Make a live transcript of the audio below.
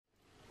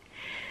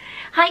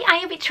Hi, I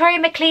am Victoria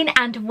Maclean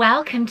and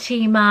welcome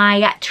to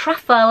my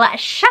Truffle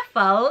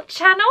Shuffle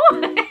channel. Do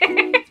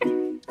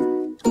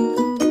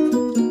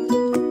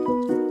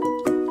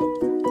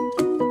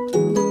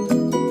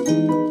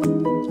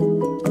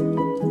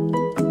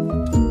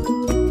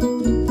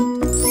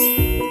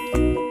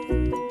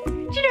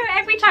you know,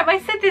 every time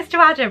I said this to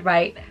Adam,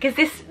 right, because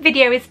this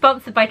video is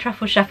sponsored by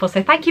TruffleShuffle,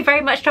 so thank you very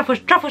much,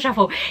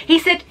 TruffleShuffle. He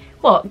said,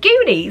 what,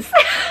 Goonies?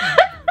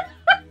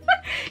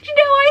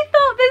 I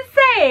thought the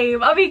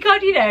same. I mean,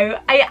 God, you know,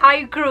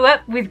 I grew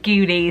up with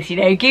Goonies, you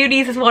know.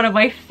 Goonies is one of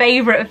my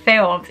favourite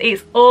films.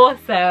 It's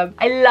awesome.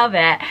 I love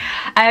it.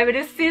 And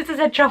as soon as I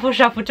said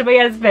TruffleShuffle to my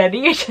husband,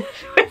 he was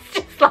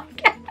just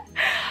like,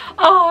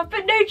 oh,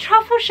 but no,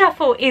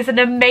 TruffleShuffle is an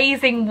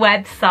amazing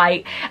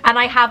website, and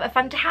I have a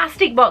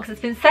fantastic box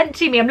that's been sent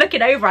to me. I'm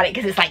looking over at it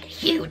because it's like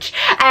huge.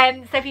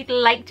 So if you'd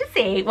like to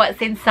see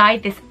what's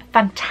inside this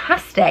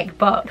fantastic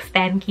box,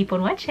 then keep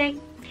on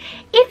watching.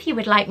 If you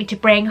would like me to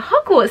bring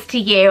Hogwarts to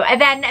you,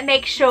 then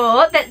make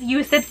sure that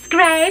you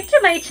subscribe to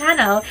my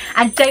channel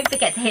and don't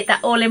forget to hit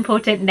that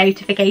all-important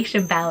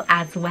notification bell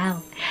as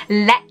well.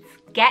 Let's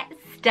get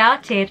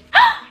started.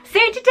 So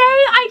today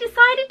I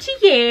decided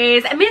to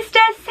use Mr.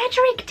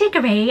 Cedric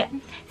Diggory.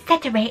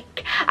 Cedric.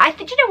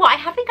 Do you know what?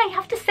 I think I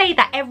have to say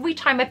that every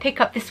time I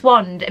pick up this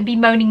wand and be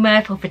moaning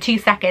Myrtle for 2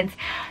 seconds.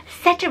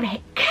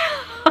 Cedric.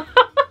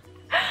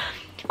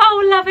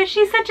 Oh, love her.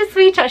 She's such a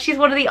sweetheart. She's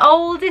one of the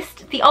oldest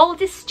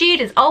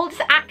students,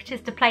 oldest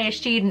actors to play a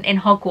student in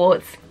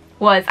Hogwarts.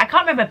 I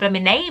can't remember my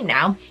name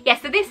now. Yeah,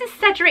 so this is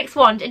Cedric's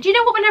wand. And do you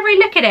know what? Whenever I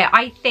look at it,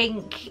 I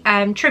think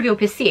Trivial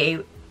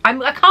Pursuit.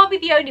 I can't be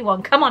the only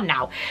one. Come on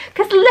now.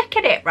 Because look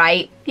at it,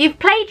 right? You've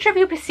played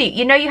Trivial Pursuit.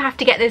 You know you have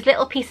to get those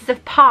little pieces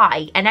of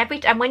pie. And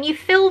when you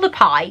fill the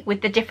pie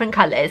with the different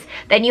colours,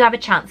 then you have a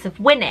chance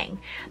of winning.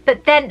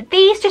 But then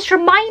these just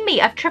remind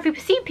me of Trivial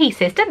Pursuit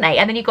pieces, don't they?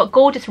 And then you've got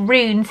gorgeous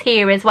runes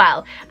here as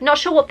well. I'm not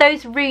sure what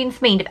those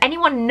runes mean. If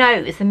anyone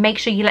knows, then make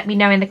sure you let me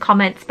know in the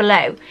comments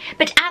below.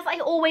 But as I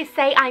always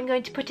say, I'm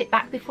going to put it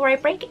back before I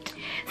break it.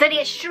 So to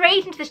get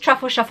straight into this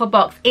Truffle Shuffle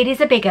box, it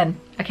is a big one.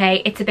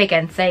 Okay, it's a big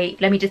one. So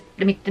let me just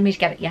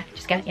get it. Yeah,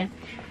 just get it. Yeah.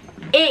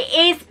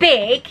 It is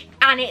big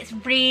and it's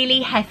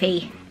really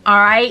heavy. All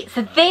right,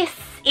 so this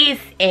is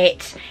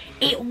it.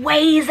 It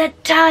weighs a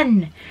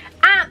ton,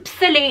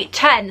 absolute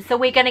ton. So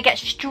we're gonna get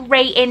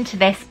straight into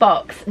this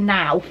box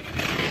now.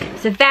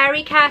 So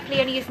very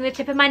carefully, only using the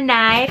tip of my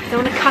knife.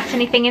 Don't want to cut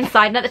anything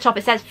inside. And at the top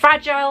it says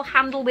fragile,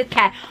 handle with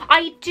care.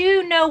 I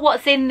do know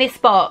what's in this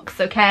box,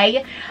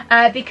 okay?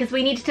 Because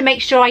we needed to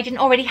make sure I didn't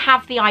already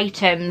have the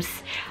items.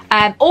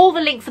 All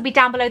the links will be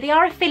down below. They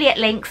are affiliate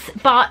links,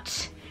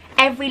 but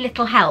every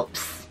little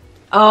helps.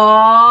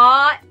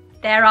 Oh,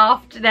 look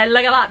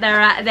at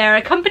that. They're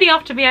a company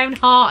after my own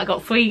heart. I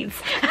got sweets.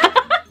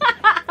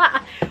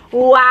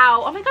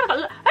 Wow. Oh my God.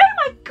 Oh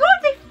my God.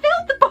 They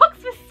filled the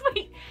box with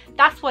sweets.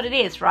 That's what it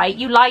is, right?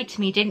 You lied to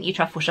me, didn't you,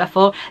 Truffle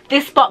Shuffle?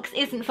 This box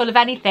isn't full of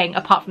anything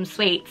apart from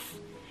sweets.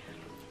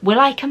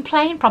 Will I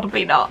complain?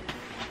 Probably not.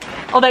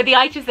 Although the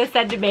items they're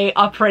sending me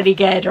are pretty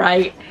good,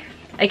 right?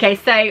 Okay,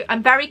 so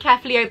I'm very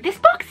carefully open. This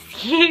box is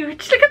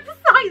huge. Look at the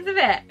size of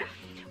it.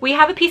 We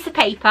have a piece of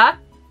paper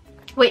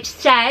which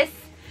says,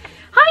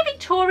 "Hi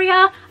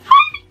Victoria."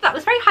 That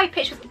was very high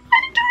pitched. Hi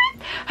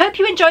Victoria. Hope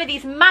you enjoy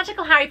these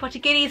magical Harry Potter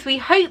goodies. We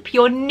hope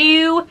your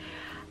new,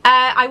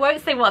 I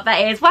won't say what that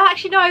is. Well,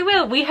 actually, no, I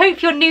will. We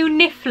hope your new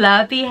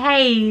Niffler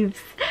behaves.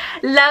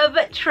 Love,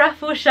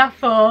 Truffle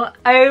Shuffle.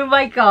 Oh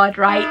my God,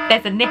 right?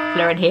 There's a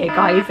Niffler in here,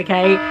 guys,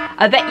 okay?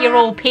 I bet you're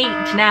all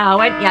peaked now,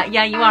 aren't you?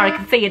 Yeah, you are. I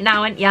can see it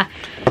now, aren't you?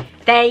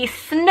 They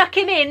snuck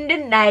him in,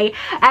 didn't they?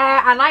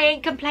 And I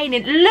ain't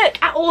complaining. Look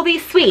at all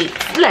these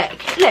sweets.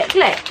 Look. Look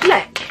at this.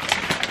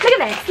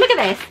 Look at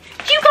this.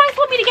 Do you guys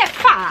want me to get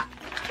fat?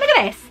 Look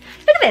at this.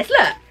 Look at this.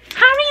 Look.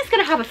 Harry's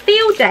going to have a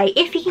field day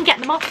if he can get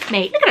them off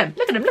me. Look at him.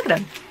 Look at him. Look at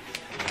him.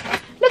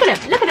 Look at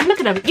him. Look at him. Look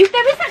at him.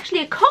 There is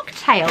actually a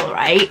cocktail,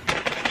 right?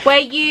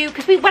 Where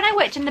because when I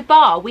worked in the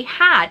bar, we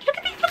had. Look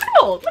at these. Look at them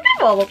all. Look at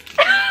them all.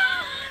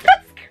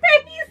 That's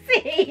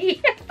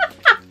crazy.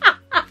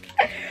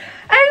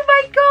 Oh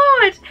my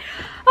God.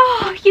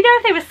 Oh, you know,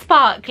 if they were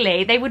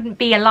sparkly, they wouldn't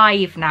be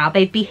alive now.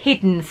 They'd be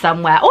hidden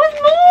somewhere. Oh,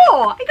 there's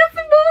more. I got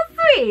some more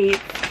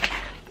sweets.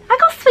 I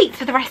got sweets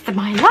for the rest of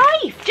my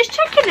life. Just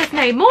checking there's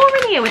no more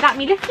in here without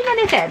me lifting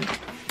anything.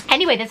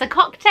 Anyway, there's a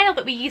cocktail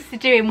that we used to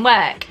do in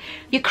work.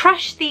 You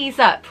crush these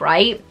up,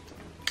 right?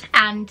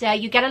 And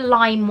you get a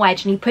lime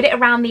wedge and you put it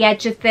around the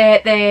edge of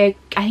the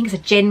I think it's a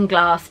gin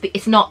glass, but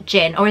it's not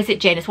gin. Or is it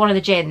gin? It's one of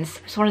the gins.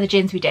 It's one of the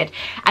gins we did.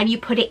 And you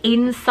put it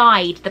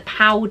inside the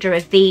powder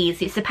of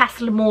these. It's the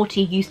pestle and mortar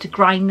you used to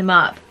grind them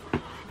up.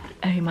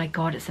 Oh my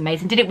God, it's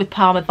amazing. Did it with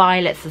Parma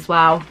violets as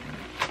well.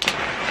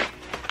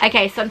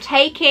 Okay, so I'm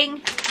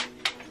taking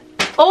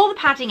all the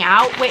padding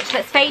out, which,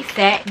 let's face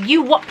it,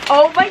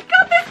 oh my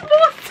God, there's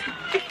more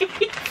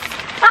sweets.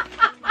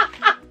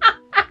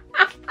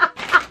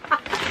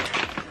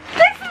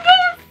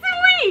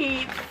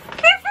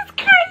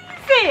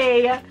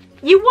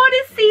 You want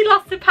to see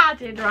lots of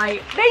padding,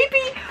 right?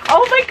 Maybe,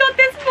 oh my God,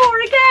 there's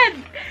more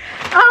again.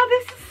 Oh,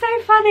 this is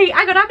so funny.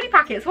 Hang on, how many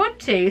packets? 1,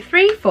 2,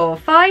 3, 4,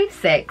 5,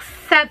 6,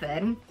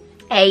 7,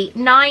 8,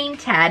 9,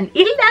 10,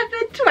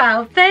 11,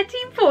 12,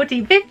 13,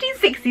 14, 15,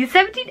 16,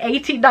 17,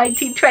 18,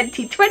 19,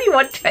 20,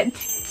 21,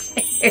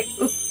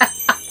 22.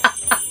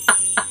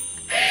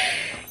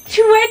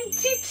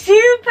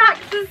 22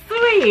 packs of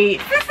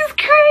sweets. This is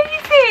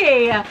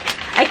crazy.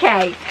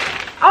 Okay.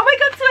 Oh my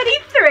god,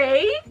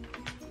 23.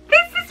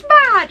 This is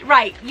mad.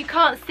 Right, you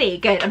can't see.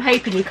 Good. I'm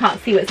hoping you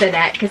can't see what's in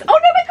it because, oh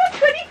no, my god,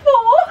 24.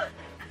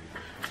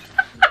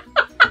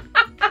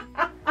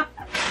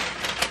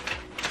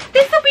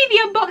 This will be the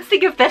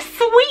unboxing of the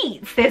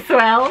sweets, this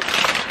will.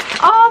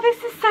 Oh,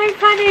 this is so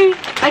funny.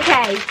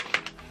 Okay.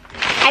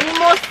 Any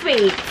more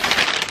sweets?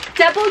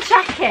 Double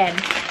checking.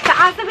 So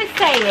as I was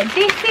saying,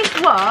 this is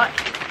what,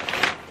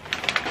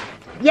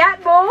 yeah,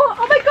 more.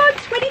 Oh my god,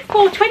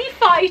 24,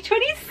 25,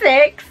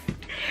 26.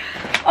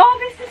 Oh,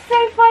 this is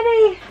so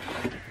funny.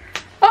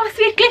 Oh, so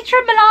we had glitter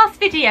in my last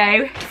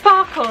video,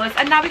 sparkles,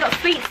 and now we got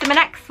sweets in my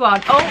next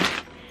one.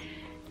 Oh,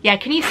 yeah,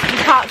 you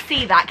can't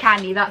see that,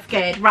 can you? That's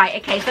good. Right,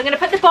 okay, so I'm gonna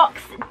put the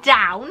box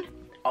down.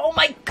 Oh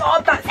my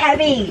god, that's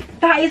heavy.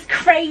 That is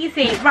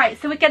crazy. Right,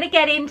 so we're gonna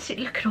get into,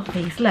 look at all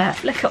these,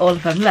 look at all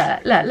of them,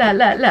 look. What are we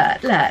gonna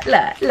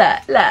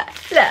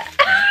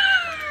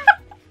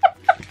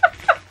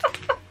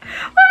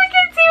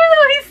do with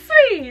all these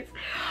sweets?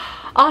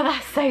 Oh,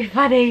 that's so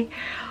funny.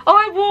 Oh,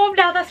 I'm warm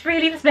now, that's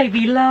really just made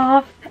me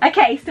laugh.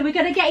 Okay, so we're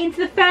gonna get into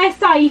the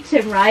first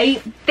item,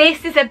 right?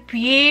 This is a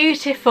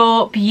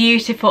beautiful,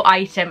 beautiful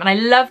item, and I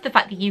love the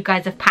fact that you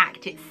guys have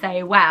packed it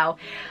so well,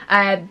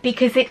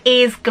 because it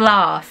is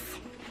glass.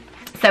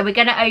 So we're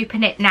gonna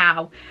open it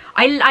now.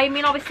 I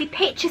mean, obviously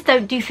pictures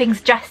don't do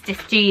things justice,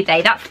 do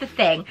they? That's the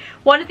thing.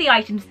 One of the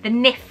items, the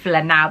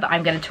Niffler now that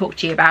I'm going to talk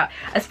to you about.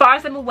 As far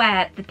as I'm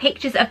aware, the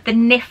pictures of the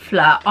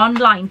Niffler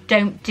online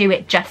don't do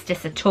it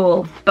justice at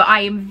all. But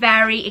I am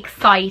very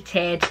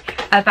excited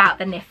about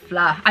the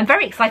Niffler. I'm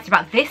very excited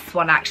about this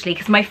one actually,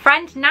 because my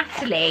friend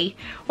Natalie,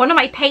 one of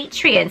my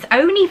Patreons,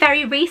 only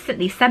very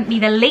recently sent me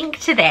the link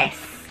to this,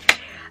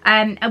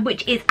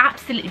 which is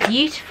absolutely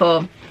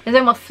beautiful. There's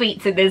no more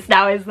sweets in this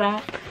now, is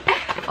there?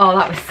 Oh,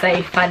 that was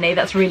so funny.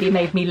 That's really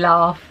made me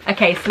laugh.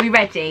 Okay, so we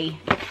ready?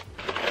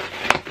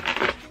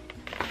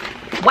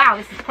 Wow,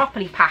 this is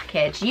properly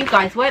packaged. You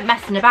guys weren't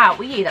messing about,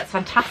 were you? That's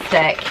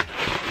fantastic.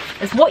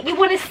 That's what you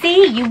want to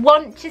see. You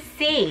want to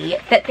see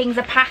that things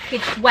are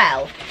packaged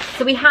well.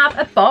 So we have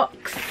a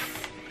box,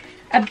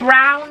 a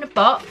brown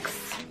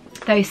box.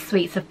 Those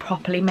sweets have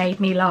properly made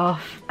me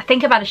laugh. I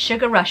think I've had a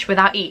sugar rush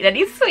without eating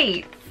any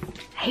sweets.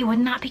 Hey,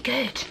 wouldn't that be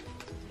good?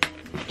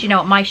 Do you know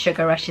what my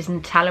sugar rush is?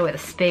 Nutella with a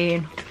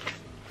spoon.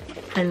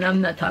 I love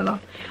Nutella.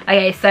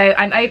 Okay, so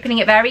I'm opening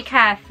it very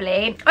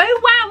carefully.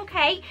 Oh wow,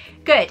 okay,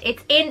 good.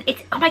 It's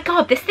oh my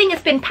god, this thing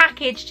has been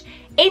packaged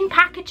in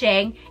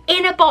packaging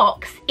in a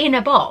box.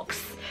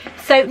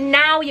 So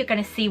now you're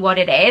gonna see what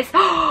it is.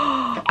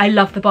 I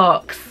love the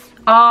box.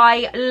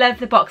 I love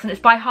the box, and it's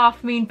by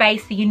Half Moon Bay,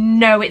 so you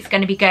know it's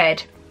gonna be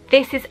good.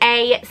 This is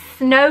a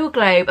snow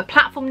globe, a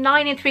platform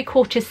 9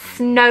 3/4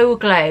 snow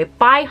globe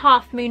by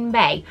Half Moon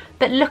Bay.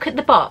 But look at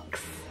the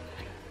box.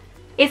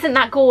 Isn't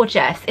that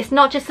gorgeous? It's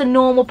not just a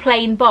normal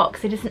plain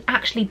box, it is an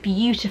actually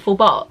beautiful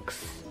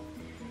box.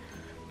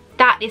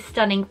 That is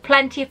stunning.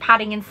 Plenty of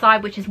padding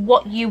inside, which is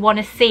what you want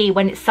to see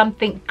when it's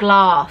something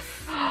glass.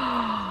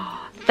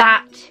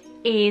 That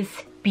is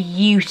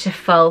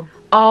beautiful.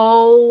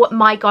 Oh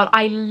my god,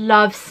 I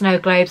love snow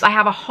globes. I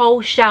have a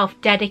whole shelf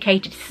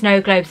dedicated to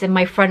snow globes in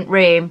my front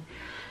room.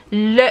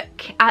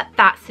 Look at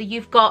that. So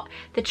you've got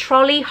the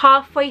trolley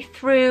halfway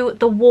through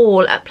the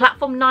wall at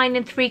platform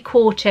 9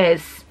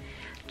 3/4.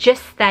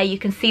 Just there you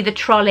can see the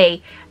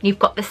trolley. You've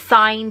got the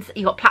signs,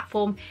 you've got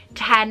platform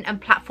 10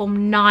 and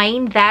platform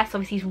 9 there. So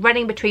obviously he's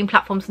running between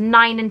platforms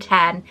 9 and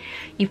 10.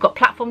 You've got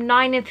platform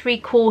 9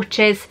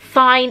 3/4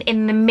 sign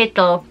in the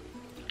middle,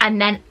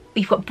 and then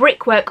you've got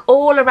brickwork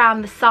all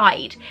around the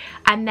side,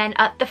 and then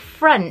at the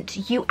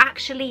front you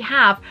actually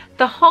have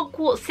the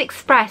Hogwarts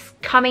Express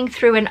coming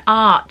through an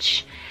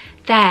arch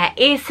there.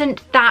 Isn't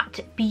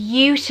that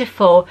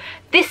beautiful?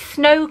 This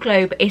snow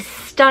globe is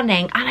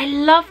stunning, and I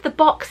love the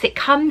box it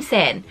comes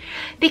in,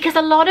 because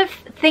a lot of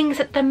things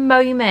at the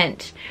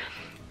moment,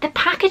 the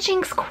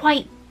packaging's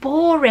quite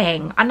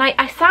boring, and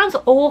I sounds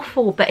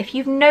awful, but if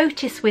you've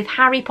noticed with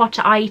Harry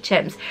Potter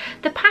items,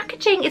 the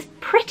packaging is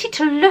pretty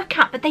to look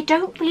at, but they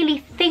don't really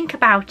think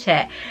about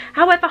it.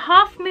 However,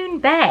 Half Moon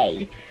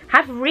Bay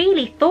have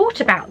really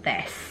thought about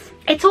this.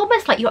 It's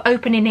almost like you're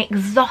opening an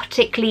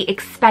exotically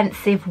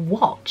expensive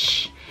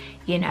watch,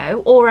 you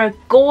know, or a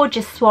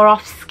gorgeous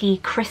Swarovski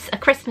a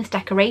Christmas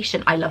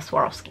decoration. I love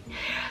Swarovski.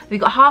 We've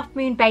got Half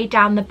Moon Bay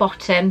down the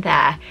bottom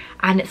there,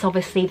 and it's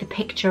obviously the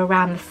picture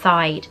around the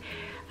side.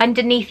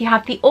 Underneath you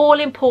have the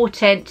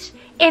all-important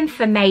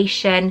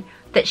information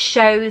that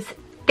shows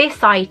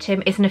this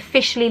item is an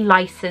officially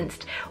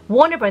licensed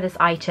Warner Brothers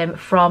item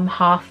from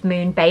Half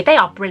Moon Bay. They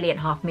are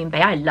brilliant, Half Moon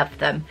Bay. I love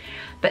them.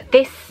 But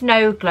this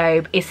snow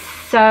globe is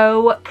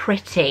so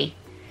pretty.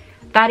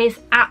 That is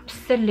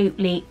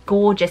absolutely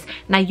gorgeous.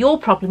 Now your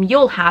problem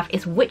you'll have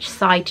is which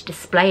side to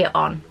display it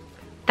on.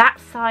 That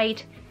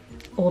side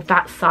or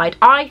that side.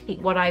 I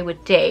think what I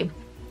would do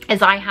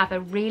is I have a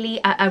really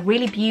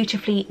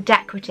beautifully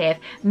decorative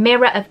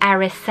mirror of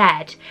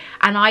Erised,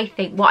 and I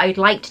think what I would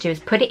like to do is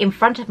put it in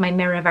front of my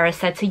mirror of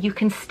Erised so you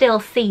can still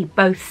see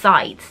both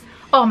sides.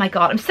 Oh my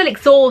god, I'm still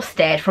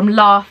exhausted from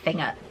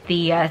laughing at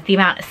the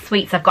amount of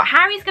sweets I've got.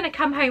 Harry's going to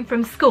come home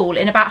from school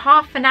in about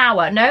half an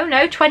hour.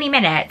 No, 20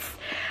 minutes.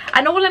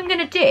 And all I'm going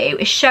to do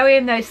is show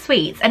him those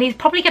sweets, and he's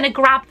probably going to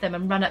grab them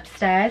and run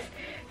upstairs.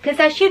 Because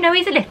as you know,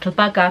 he's a little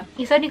bugger.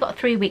 He's only got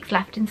 3 weeks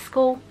left in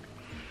school.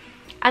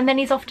 And then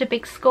he's off to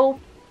big school.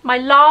 My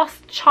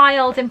last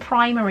child in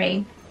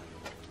primary.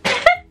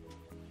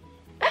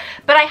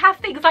 But I have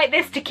things like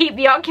this to keep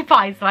me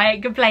occupied, so I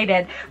ain't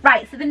complaining.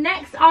 Right, so the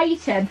next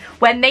item,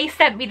 when they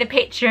sent me the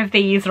picture of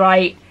these,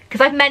 right,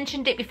 because I've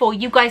mentioned it before,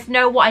 you guys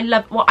know what I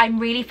love, what I'm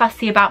really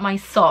fussy about my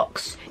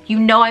socks. You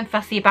know I'm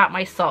fussy about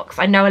my socks.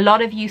 I know a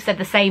lot of you said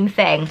the same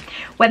thing.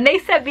 When they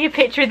sent me a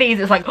picture of these,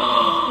 it was like,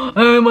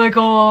 oh my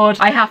god,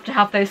 I have to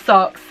have those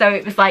socks. So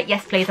it was like,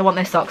 yes please, I want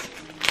those socks.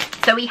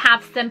 So we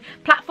have some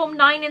platform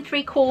 9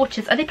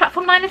 3/4. Are they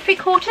platform 9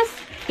 3/4?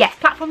 Yes,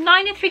 platform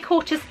 9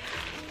 3/4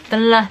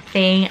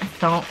 fluffy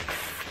socks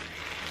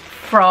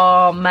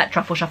from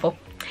TruffleShuffle.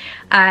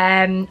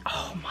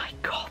 Oh my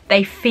god,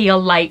 they feel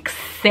like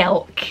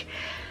silk.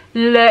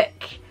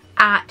 Look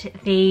at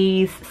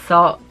these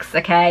socks,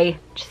 okay?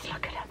 Just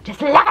look at them,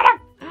 just look at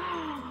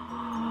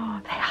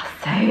them. They are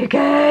so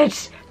good.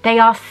 They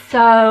are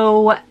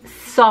so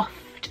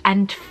soft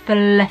and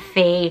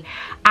fluffy,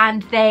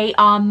 and they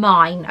are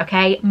mine,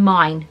 okay?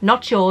 Mine,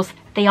 not yours,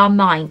 they are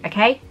mine,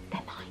 okay?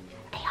 They're mine,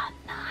 they are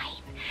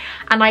mine.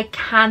 And I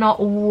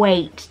cannot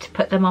wait to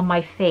put them on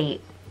my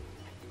feet.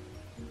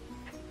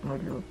 I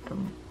love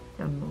them,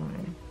 they're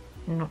mine.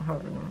 I'm not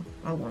having them,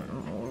 I want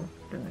them all,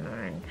 they're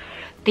mine.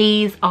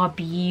 These are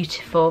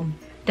beautiful.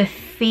 The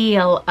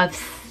feel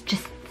of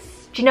just,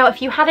 do you know,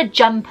 if you had a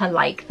jumper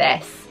like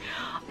this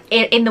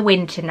in the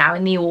winter now,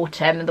 in the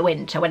autumn and the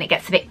winter, when it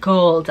gets a bit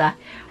colder,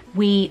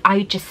 I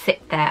would just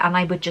sit there and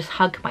I would just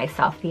hug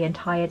myself the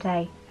entire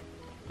day.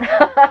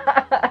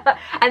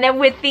 And then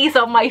with these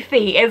on my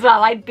feet as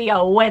well, I'd be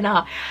a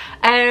winner.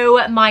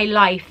 Oh my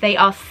life, they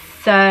are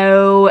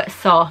so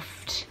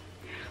soft.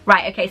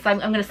 Right, okay, so I'm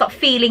going to stop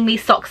feeling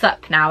these socks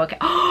up now, okay.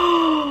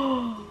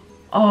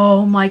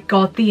 Oh my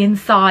god, the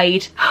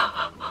inside.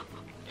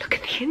 Look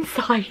at the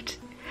inside.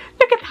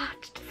 Look at that.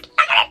 Just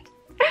look at it.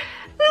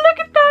 Look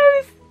at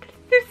those.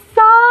 They're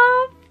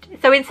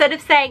soft. So instead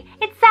of saying,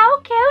 it's so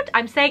cute,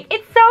 I'm saying,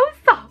 it's so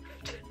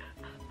soft.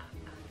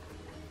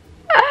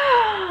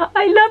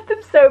 I love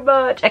them so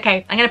much.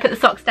 Okay, I'm going to put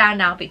the socks down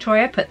now.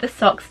 Victoria, put the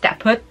socks down.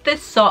 Put the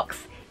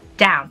socks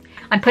down.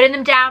 I'm putting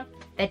them down.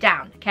 They're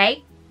down,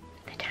 okay?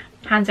 They're down.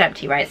 Hands are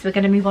empty, right? So we're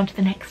going to move on to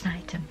the next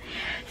item.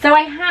 So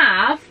I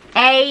have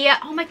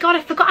oh my god,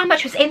 I forgot how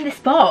much was in this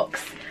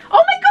box.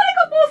 Oh my god, I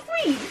got more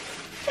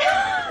sweets.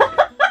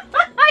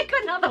 I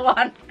got another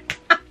one.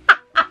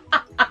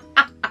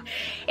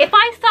 If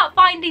I start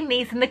finding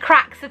these in the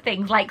cracks of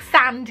things, like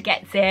sand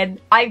gets in,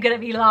 I'm gonna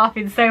be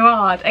laughing so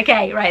hard.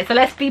 Okay, right, so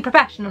let's be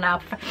professional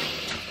now.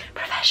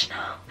 Professional.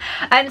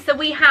 So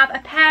we have a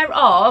pair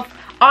of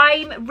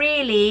I'm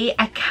Really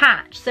a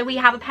Cat. So we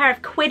have a pair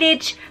of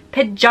Quidditch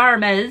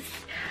pajamas.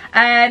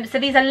 So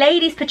these are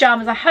ladies'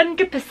 pajamas,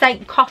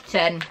 100%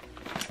 cotton.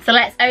 So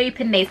let's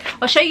open these.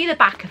 I'll show you the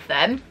back of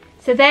them.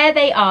 So there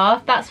they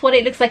are. That's what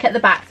it looks like at the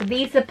back. So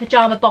these are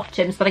pajama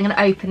bottoms, but I'm going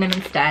to open them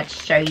instead to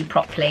show you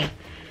properly.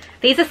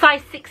 These are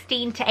size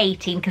 16 to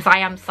 18 because I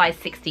am size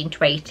 16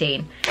 to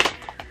 18.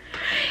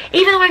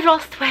 Even though I've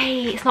lost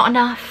weight, it's not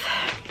enough.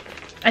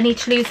 I need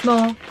to lose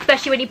more.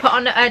 Especially when you put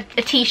on a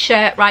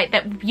t-shirt, right,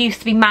 that used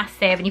to be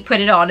massive and you put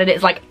it on and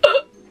it's like...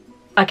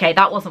 Okay,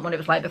 that wasn't what it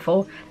was like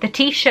before. The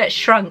t-shirt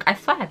shrunk. I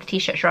swear the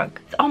t-shirt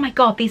shrunk. Oh my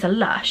god, these are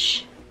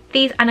lush.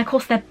 These, and of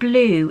course they're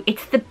blue.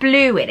 It's the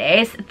blue, it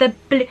is. The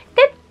blue.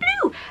 They're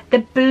blue. The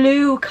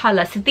blue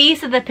colour. So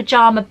these are the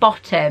pyjama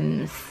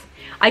bottoms.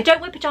 I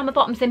don't wear pyjama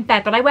bottoms in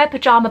bed, but I wear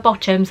pyjama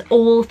bottoms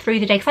all through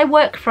the day because I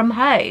work from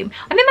home.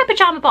 I'm in my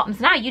pyjama bottoms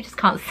now, you just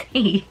can't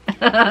see.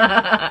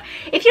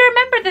 If you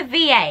remember the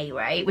VA,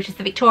 right, which is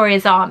the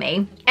Victoria's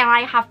Army, and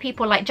I have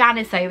people like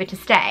Janice over to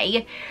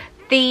stay,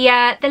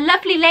 the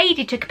lovely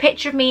lady took a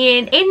picture of me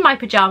in my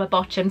pyjama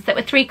bottoms that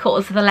were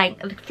 3/4 of the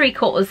length,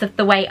 3/4 of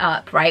the way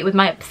up, right, with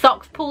my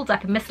socks pulled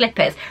up and my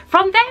slippers.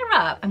 From there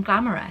up, I'm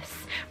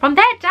glamorous. From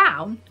there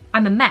down,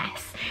 I'm a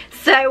mess.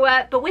 So,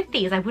 but with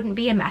these, I wouldn't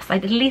be a mess.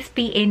 I'd at least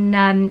be in,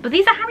 but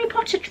these are Harry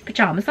Potter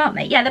pyjamas, aren't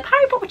they? Yeah, they're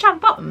Harry Potter pyjama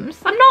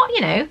bottoms. I'm not,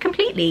 you know,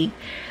 completely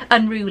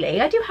unruly.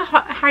 I do have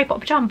Harry Potter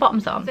pyjama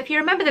bottoms on. So if you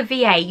remember the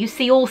VA, you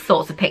see all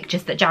sorts of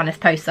pictures that Janice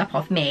posts up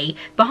of me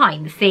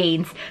behind the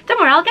scenes. Don't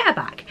worry, I'll get her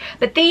back.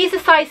 But these are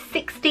size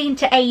 16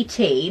 to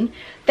 18.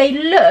 They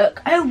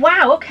look, oh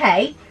wow,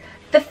 okay.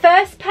 The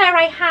first pair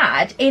I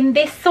had in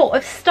this sort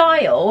of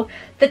style,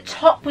 the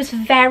top was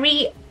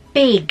very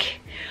big.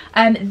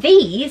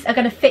 These are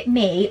going to fit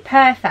me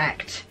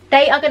perfect.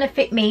 They are going to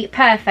fit me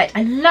perfect.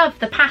 I love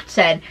the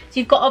pattern. So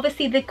you've got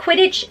obviously the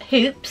Quidditch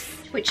hoops,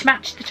 which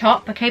match the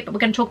top, okay, but we're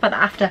going to talk about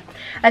that after.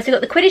 So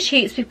we've got the Quidditch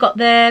hoops, we've got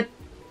the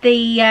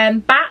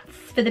bats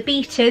for the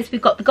beaters,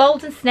 we've got the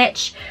golden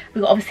snitch,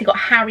 we've obviously got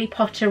Harry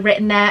Potter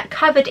written there,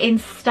 covered in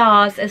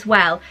stars as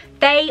well.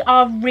 They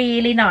are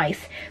really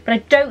nice, but I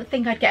don't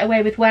think I'd get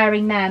away with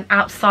wearing them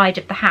outside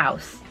of the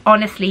house.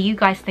 Honestly, you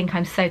guys think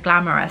I'm so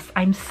glamorous.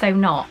 I'm so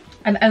not.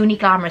 I'm only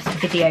glamorous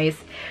for videos.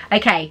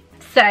 Okay,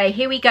 so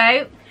here we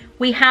go.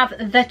 We have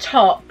the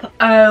top.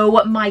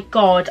 Oh my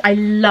God, I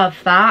love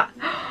that.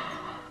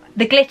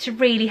 The glitter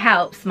really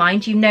helps,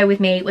 mind you know, with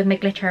me, with my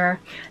glitter.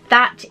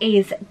 That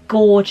is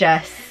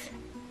gorgeous.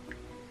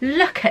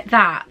 Look at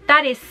that.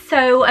 That is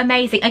so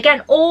amazing.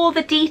 Again, all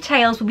the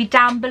details will be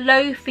down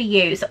below for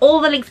you. So all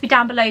the links will be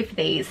down below for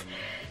these.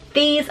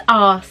 These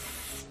are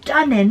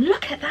stunning.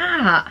 Look at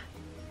that.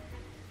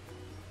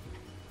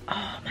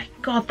 Oh my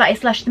God, that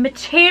is lush. The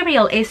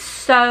material is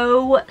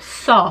so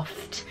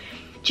soft.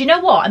 Do you know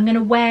what? I'm going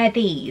to wear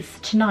these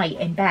tonight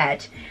in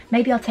bed.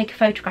 Maybe I'll take a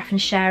photograph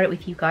and share it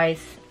with you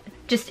guys.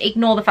 Just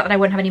ignore the fact that I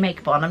won't have any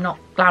makeup on. I'm not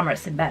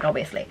glamorous in bed,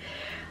 obviously.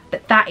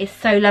 But that is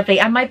so lovely.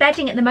 And my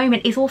bedding at the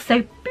moment is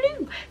also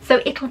blue,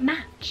 so it'll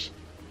match.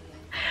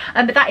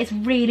 But that is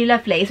really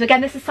lovely. So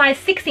again, this is size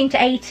 16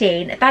 to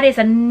 18. That is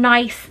a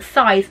nice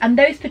size. And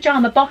those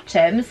pyjama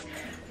bottoms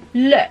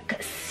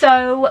look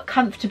so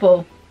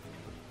comfortable.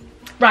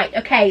 Right,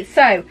 okay,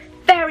 so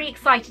very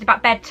excited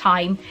about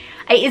bedtime.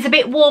 It is a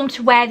bit warm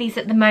to wear these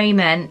at the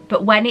moment,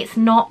 but when it's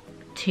not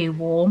too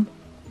warm,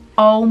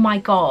 oh my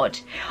God.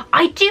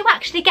 I do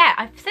actually get,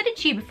 I've said it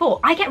to you before,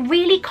 I get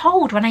really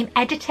cold when I'm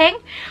editing.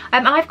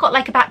 I've got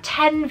like about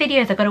 10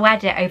 videos I've got to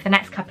edit over the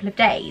next couple of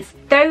days.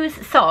 Those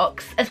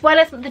socks, as well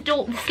as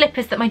the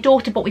slippers that my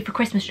daughter bought me for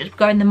Christmas, just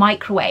go in the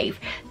microwave.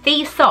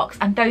 These socks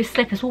and those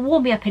slippers will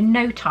warm me up in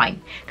no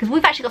time, because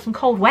we've actually got some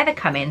cold weather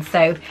coming.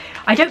 So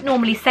I don't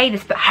normally say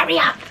this, but hurry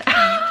up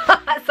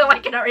so I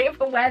can hurry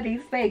up and wear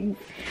these things.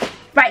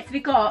 Right, so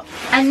we've got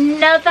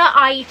another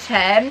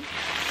item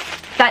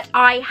that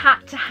I had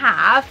to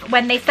have.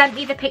 When they sent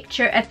me the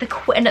picture of the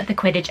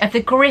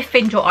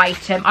Gryffindor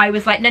item, I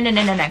was like, no.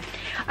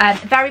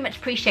 Very much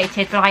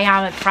appreciated, but I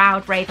am a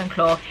proud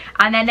Ravenclaw.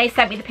 And then they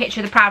sent me the picture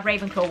of the proud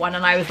Ravenclaw one,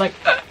 and I was like,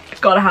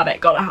 gotta have it.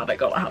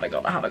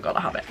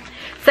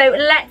 So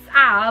let's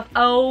have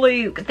a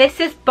look.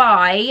 This is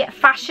by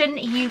Fashion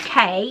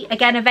UK,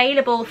 again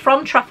available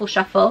from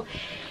TruffleShuffle.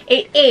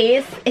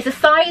 It's a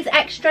size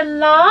extra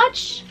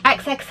large,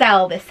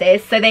 XXL this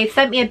is. So they've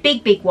sent me a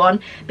big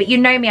one, but you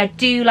know me, I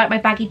do like my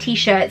baggy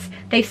t-shirts.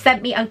 They've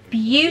sent me a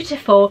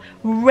beautiful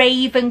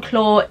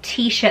Ravenclaw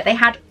t-shirt. They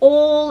had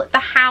all the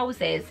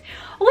houses.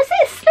 Or was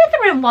it a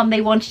Slytherin one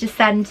they wanted to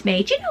send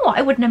me? Do you know what?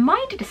 I wouldn't have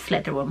minded a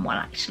Slytherin one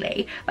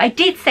actually. But I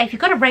did say if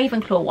you've got a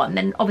Ravenclaw one,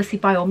 then obviously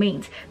by all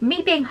means.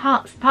 Me being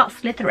part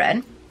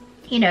Slytherin,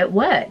 you know, it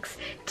works.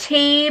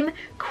 Team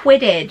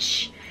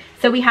Quidditch.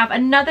 So we have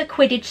another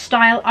Quidditch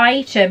style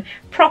item,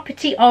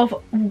 property of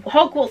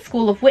Hogwarts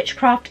School of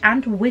Witchcraft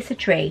and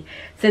Wizardry.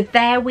 So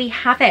there we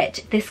have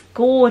it, this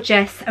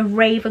gorgeous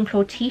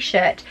Ravenclaw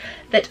t-shirt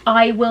that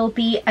I will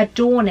be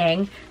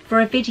adorning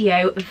for a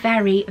video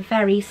very,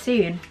 very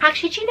soon.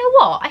 Actually, do you know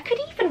what? I could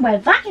even wear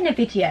that in a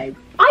video.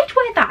 I'd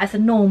wear that as a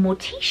normal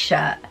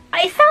t-shirt.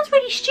 It sounds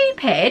really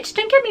stupid,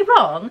 don't get me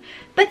wrong,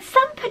 but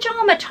some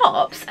pyjama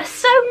tops are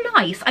so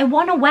nice. I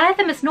want to wear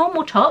them as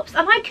normal tops,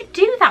 and I could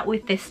do that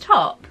with this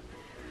top.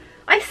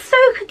 I so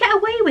could get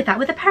away with that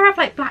with a pair of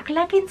like black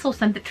leggings or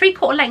something,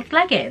 3/4 length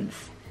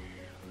leggings.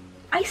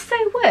 I so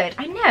would.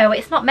 I know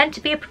it's not meant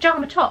to be a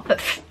pyjama top,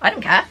 but I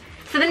don't care.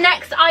 So the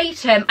next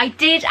item, I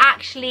did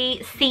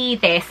actually see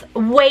this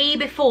way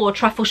before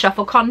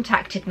TruffleShuffle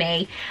contacted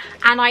me,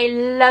 and I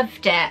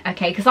loved it,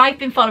 okay, because I've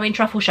been following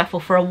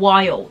TruffleShuffle for a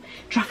while.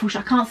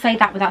 I can't say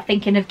that without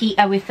thinking of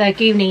Geeta with the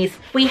Goonies.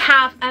 We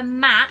have a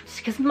mat,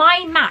 because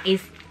my mat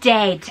is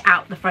dead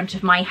out the front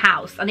of my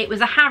house, and it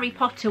was a Harry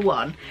Potter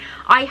one.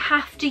 I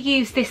have to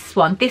use this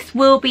one. This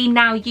will be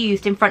now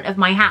used in front of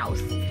my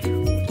house.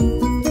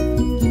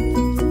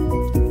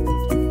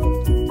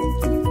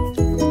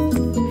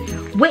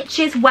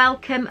 Witches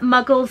welcome,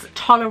 muggles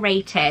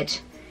tolerated.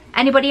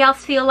 Anybody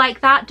else feel like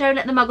that? Don't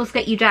let the muggles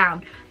get you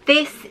down.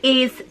 This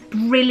is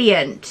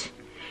brilliant.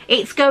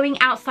 It's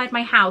going outside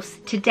my house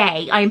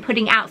today. I am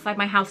putting it outside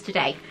my house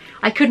today.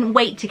 I couldn't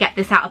wait to get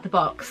this out of the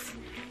box.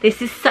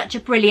 This is such a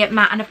brilliant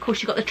mat, and of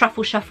course you've got the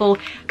TruffleShuffle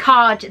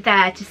card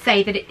there to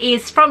say that it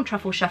is from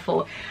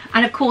TruffleShuffle.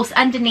 And of course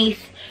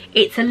underneath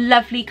it's a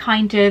lovely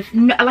kind of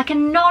like a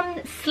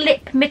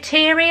non-slip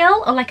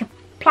material, or like a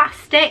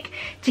plastic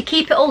to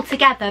keep it all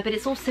together, but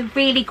it's also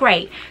really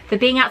great for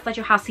being outside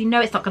your house so you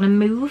know it's not going to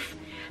move.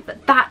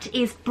 But that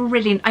is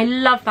brilliant. I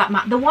love that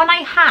mat. The one I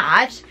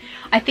had,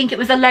 I think it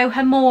was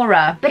Aloha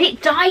Mora, but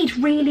it died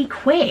really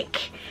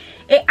quick.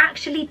 It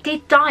actually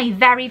did die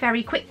very,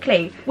 very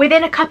quickly.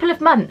 Within a couple of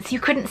months, you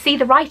couldn't see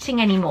the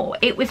writing anymore.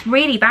 It was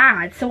really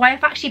bad. So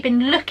I've actually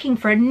been looking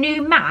for a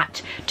new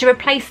mat to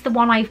replace the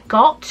one I've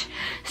got.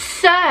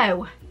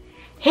 So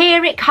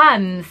here it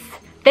comes,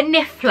 the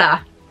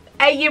Niffler.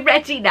 Are you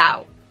ready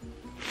now?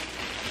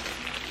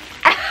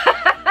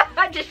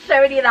 I'm just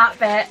showing you that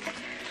bit.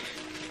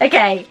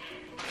 Okay.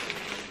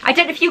 I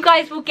don't know if you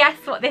guys will guess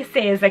what this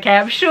is, okay?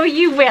 I'm sure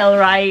you will,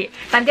 right?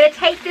 So I'm going to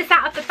take this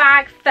out of the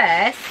bag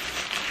first.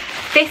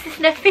 This is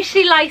an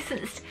officially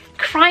licensed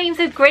Crimes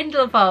of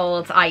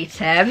Grindelwald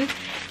item.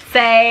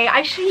 So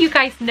I'm sure you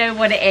guys know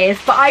what it is,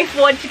 but I've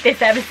wanted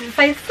this ever since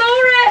I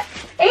saw it.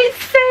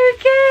 It's so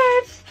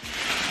good.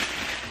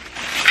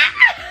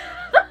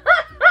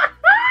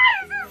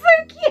 This is so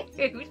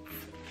cute.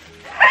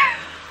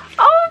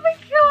 Oh my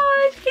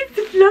god, it's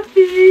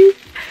fluffy.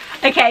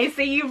 Okay,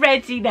 so you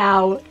ready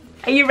now?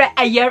 Are you ready?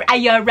 Are you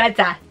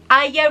ready?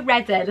 Are you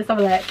ready? Let's have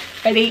a look.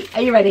 Ready?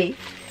 Are you ready?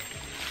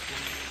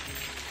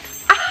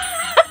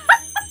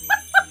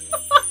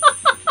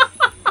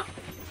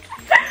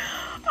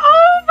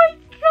 Oh my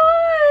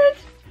god!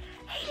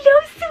 Hello,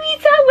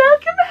 sweetheart.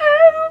 Welcome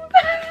home.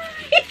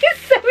 He's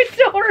so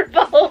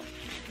adorable.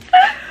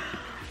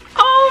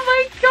 Oh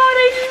my god,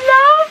 I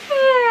love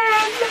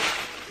him.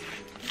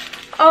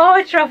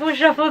 Oh,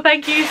 TruffleShuffle,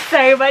 thank you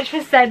so much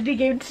for sending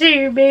him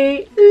to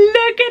me.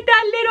 Look at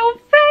that little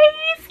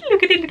face.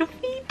 Look at the little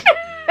feet.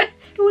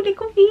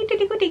 Little feet,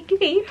 little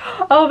feet.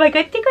 Oh my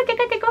god, tickle,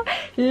 tickle, tickle.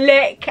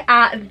 Look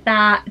at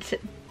that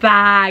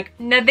bag.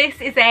 Now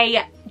this is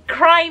a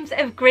Crimes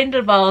of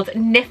Grindelwald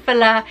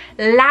Niffler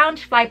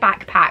Loungefly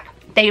backpack.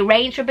 They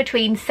range from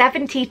between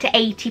 £70 to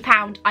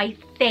 £80, I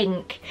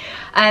think.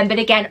 But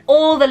again,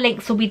 all the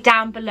links will be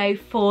down below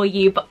for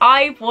you. But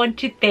I've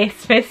wanted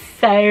this for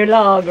so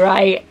long,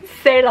 right?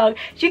 So long.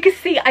 As you can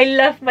see, I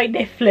love my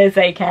Nifflers,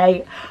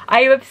 okay?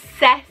 I am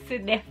obsessed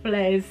with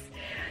Nifflers.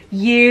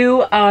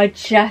 You are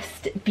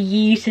just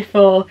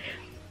beautiful.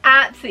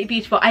 Absolutely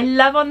beautiful. I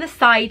love on the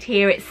side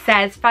here it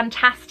says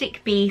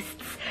Fantastic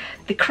Beasts,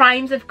 the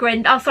Crimes of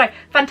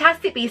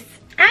Fantastic Beasts.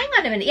 Hang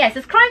on a minute, yes,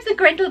 there's Crimes of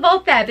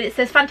Grindelwald there, but it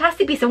says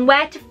Fantastic Beasts and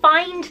where to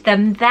find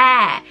them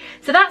there.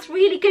 So that's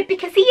really good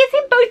because he is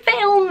in both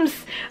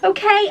films,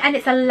 okay? And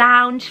it's a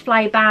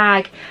Loungefly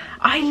bag.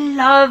 I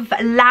love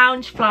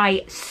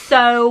Loungefly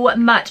so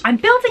much. I'm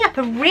building up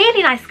a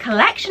really nice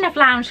collection of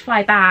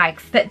Loungefly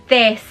bags, but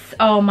this,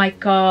 oh my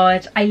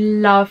god, I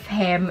love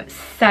him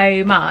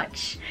so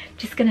much.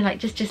 Just gonna like,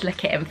 just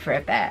look at him for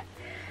a bit.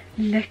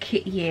 Look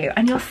at you,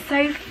 and you're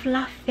so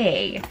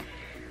fluffy.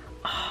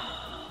 Oh.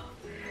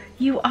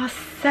 You are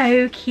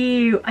so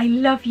cute. I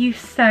love you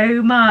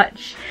so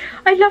much.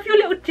 I love your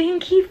little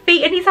dinky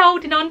feet, and he's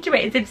holding on to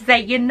it as if to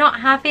say, you're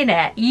not having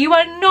it. You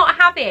are not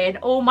having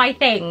all my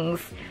things.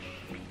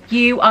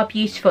 You are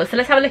beautiful. So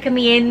let's have a look in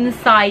the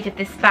inside of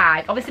this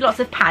bag. Obviously lots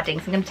of padding,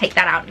 so I'm going to take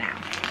that out now.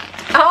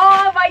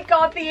 Oh my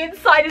god, the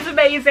inside is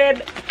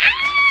amazing.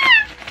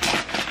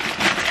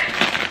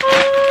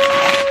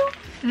 Oh.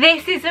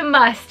 This is a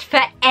must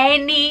for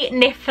any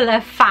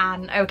Niffler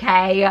fan,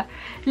 okay?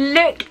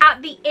 Look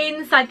at the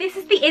inside. This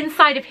is the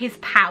inside of his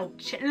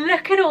pouch.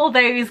 Look at all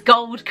those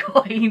gold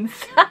coins.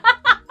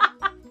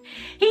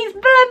 He's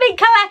blooming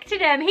collecting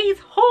them. He's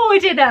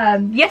hoarding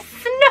them. You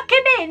snuck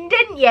him in,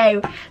 didn't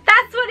you?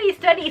 That's what he's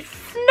done. He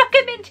snuck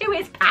him into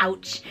his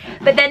pouch.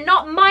 But they're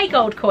not my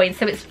gold coins,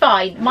 so it's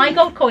fine. My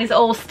gold coins are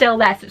all still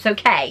there, so it's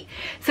okay.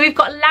 So we've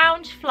got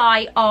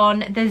Loungefly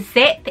on the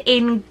zip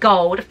in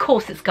gold. Of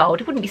course it's gold.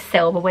 It wouldn't be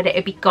silver, would it?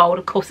 It'd be gold.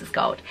 Of course it's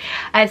gold.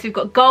 So we've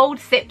got gold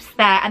zips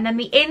there. And then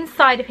the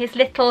inside of his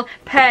little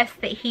purse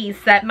that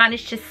he's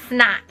managed to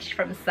snatch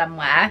from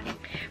somewhere.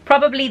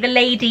 Probably the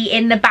lady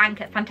in the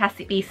bank at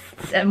Fantastic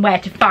Beasts and where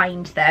to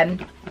find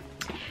them.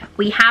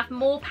 We have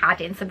more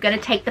padding, so I'm going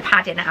to take the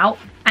padding out.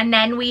 And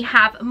then we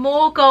have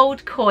more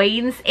gold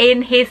coins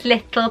in his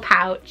little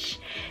pouch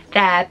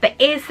there.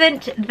 But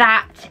isn't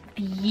that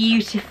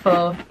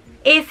beautiful?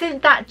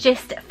 Isn't that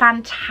just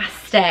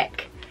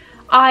fantastic?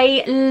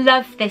 I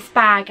love this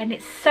bag, and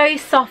it's so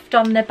soft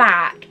on the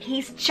back.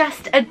 He's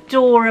just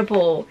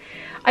adorable.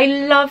 I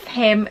love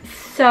him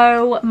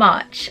so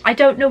much. I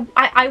don't know,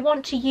 I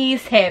want to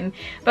use him,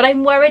 but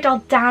I'm worried I'll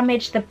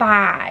damage the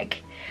bag.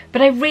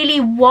 But I really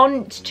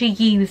want to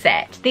use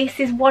it. This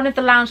is one of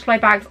the Loungefly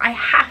bags I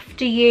have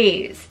to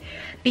use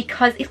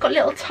because he's got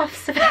little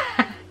tufts of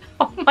hair.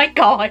 Oh my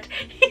god,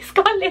 he's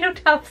got little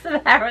tufts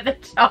of hair at the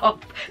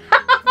top.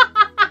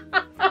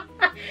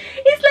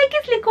 It's like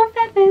his little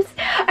feathers.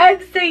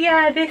 So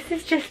yeah, this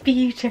is just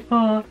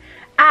beautiful.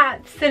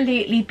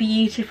 Absolutely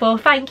beautiful.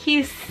 Thank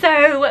you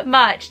so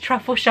much,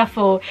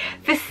 TruffleShuffle,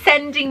 for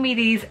sending me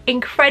these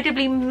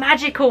incredibly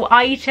magical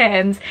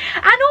items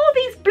and all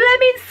these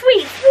blooming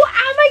sweets. What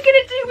am I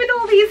going to do with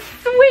all these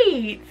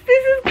sweets?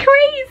 This is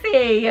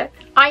crazy.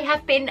 I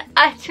have been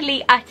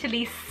utterly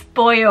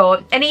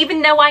spoiled, and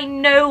even though I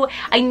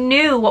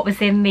knew what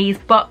was in this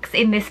box,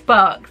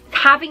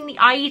 having the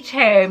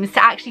items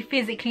to actually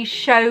physically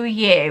show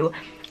you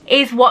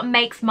is what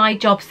makes my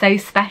job so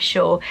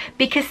special,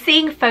 because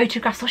seeing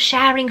photographs or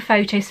sharing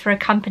photos for a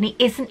company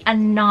isn't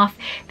enough.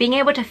 Being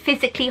able to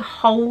physically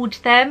hold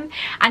them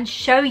and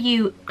show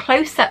you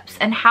close-ups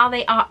and how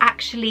they are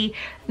actually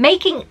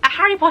making a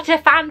Harry Potter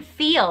fan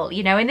feel,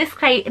 you know, in this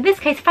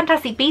case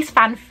Fantastic Beasts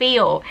fan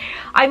feel.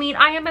 I mean,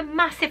 I am a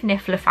massive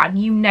Niffler fan,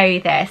 you know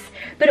this,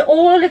 but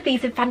all of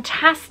these are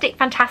fantastic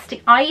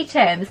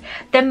items.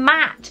 The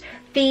mat,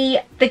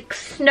 the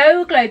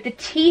snow globe, the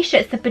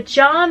t-shirts, the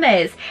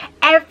pajamas,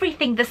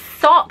 everything, the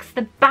socks,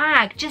 the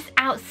bag, just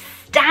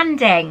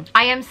outstanding.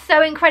 I am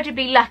so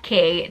incredibly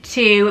lucky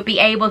to be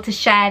able to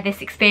share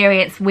this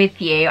experience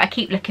with you. I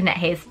keep looking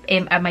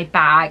at my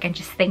bag and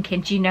just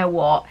thinking, do you know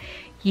what?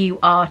 You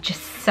are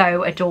just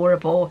so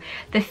adorable.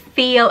 The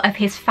feel of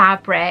his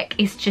fabric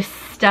is just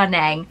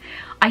stunning.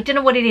 I don't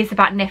know what it is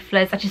about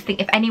Nifflers. I just think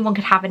if anyone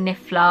could have a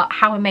Niffler,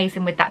 how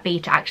amazing would that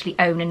be to actually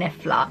own a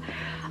Niffler?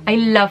 I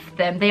love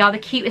them. They are the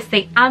cutest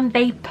thing, and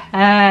they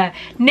purr.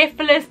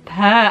 Nifflers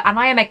purr, and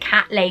I am a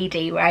cat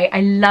lady, right?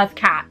 I love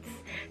cats.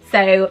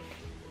 So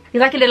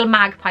he's like a little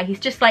magpie. He's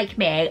just like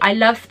me. I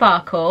love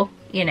Sparkle.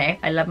 You know,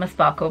 I love my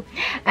Sparkle.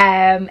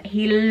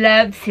 He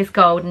loves his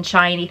gold and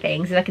shiny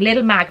things. He's like a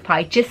little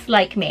magpie, just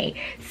like me.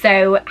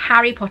 So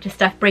Harry Potter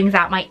stuff brings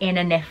out my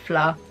inner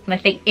Niffler. And I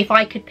think if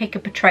I could pick a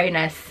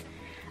Patronus,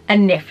 a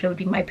Niffler would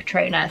be my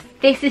Patronus.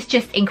 This is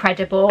just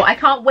incredible. I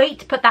can't wait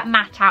to put that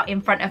mat out in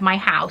front of my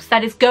house.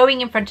 That is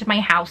going in front of my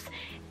house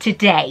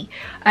today.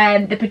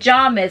 The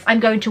pajamas,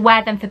 I'm going to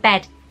wear them for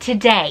bed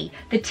today.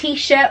 The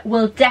t-shirt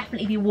will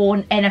definitely be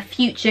worn in a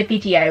future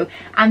video,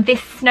 and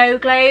this snow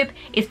globe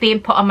is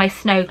being put on my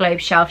snow globe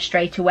shelf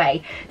straight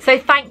away. So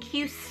thank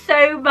you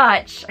so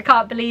much. I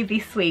can't believe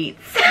these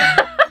sweets.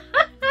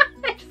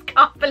 I just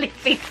can't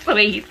believe these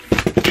sweets.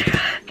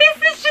 This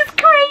is just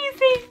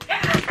crazy.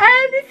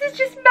 This is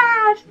just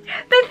mad.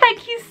 But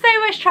thank you so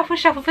much,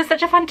 TruffleShuffle, for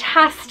such a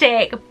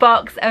fantastic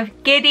box of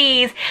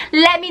goodies.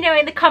 Let me know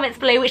in the comments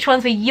below which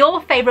ones were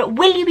your favourite.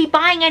 Will you be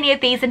buying any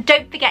of these? And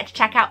don't forget to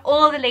check out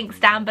all the links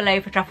down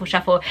below for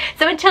TruffleShuffle.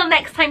 So until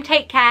next time,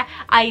 take care.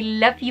 I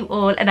love you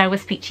all, and I will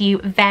speak to you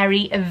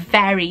very,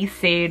 very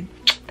soon.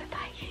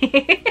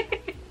 Bye-bye.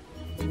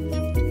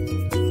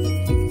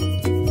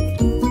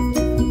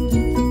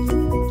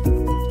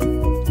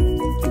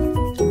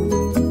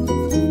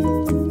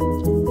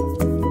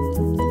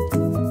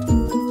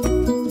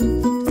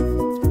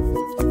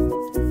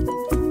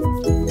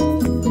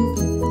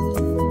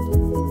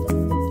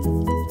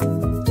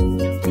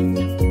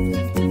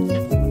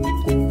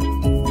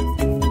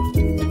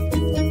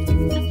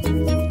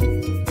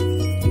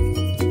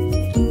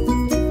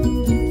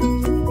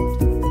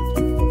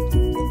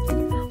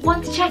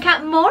 Check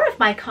out more of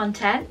my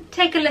content,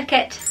 take a look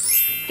at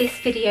this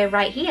video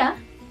right here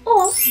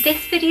or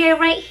this video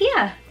right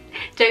here.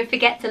 Don't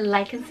forget to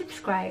like and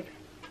subscribe.